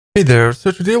Hey there,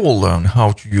 so today we'll learn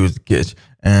how to use Git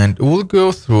and we'll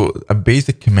go through a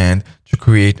basic command to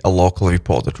create a local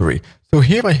repository. So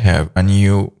here I have a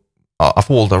new a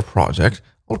folder project.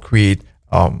 I'll create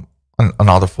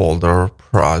another folder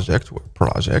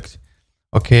project.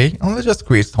 Okay, and let's just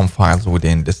create some files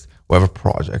within this web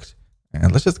project.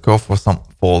 And let's just go for some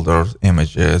folders,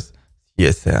 images,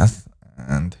 CSS,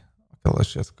 and okay,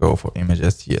 let's just go for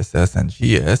images, CSS, and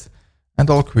GS. And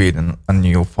I'll create a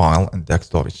new file,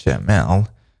 index.html.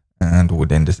 And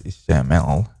within this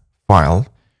HTML file,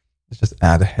 let's just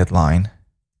add a headline.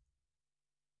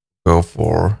 Go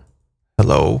for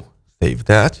hello, save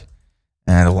that.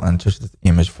 And I'll enter this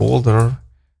image folder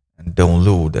and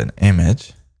download an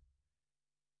image.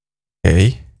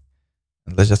 Okay.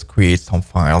 And let's just create some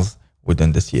files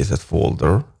within the CSS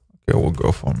folder. Okay, we'll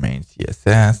go for main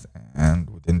CSS, and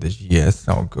within the GS,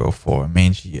 I'll go for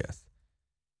main GS.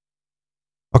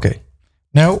 Okay,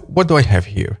 now what do I have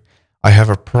here? I have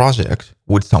a project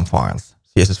with some files,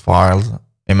 CSS files,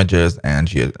 images, and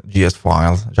GS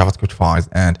files, JavaScript files,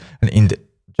 and an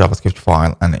JavaScript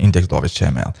file and an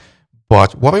index.html.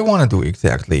 But what I want to do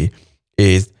exactly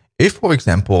is, if, for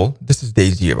example, this is day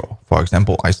 0, for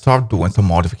example, I start doing some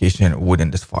modification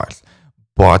within this files.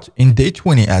 But in day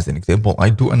 20, as an example, I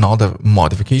do another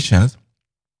modifications,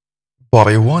 but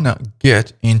I want to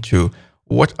get into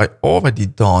what I already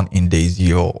done in day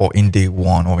 0 or in day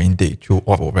 1 or in day 2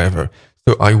 or whatever.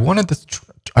 So I want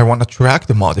to track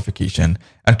the modification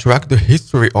and track the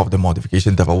history of the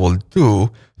modification that I will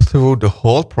do through the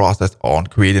whole process on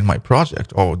creating my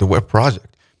project or the web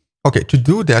project. Okay, to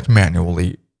do that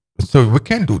manually, so we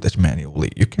can do that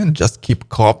manually. You can just keep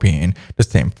copying the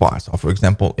same file. So for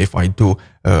example, if I do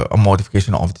a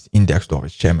modification of this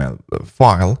index.html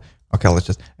file, okay,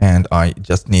 I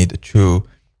just need to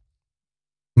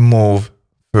move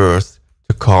first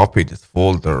to copy this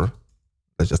folder.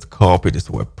 Let's just copy this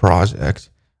web project.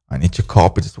 I need to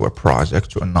copy this web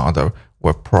project to another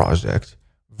web project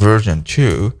version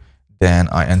 2. Then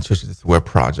I enter this web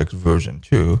project version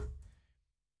 2.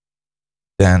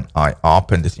 Then I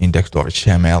open this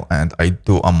index.html and I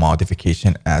do a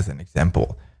modification as an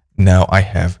example. Now I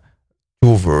have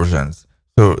two versions.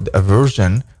 So a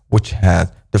version which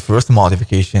has the first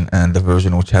modification and the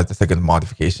version which has the second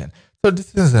modification. So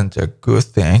this isn't a good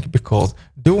thing, because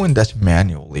doing that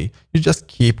manually, you just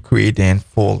keep creating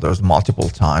folders multiple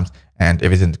times and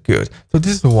it isn't good. So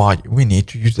this is why we need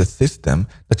to use a system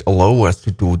that allows us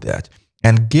to do that.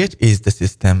 And Git is the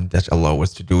system that allows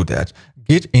us to do that.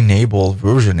 Git enable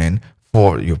versioning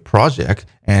for your project,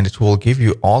 and it will give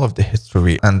you all of the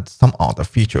history and some other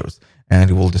features, and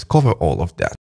you will discover all of that.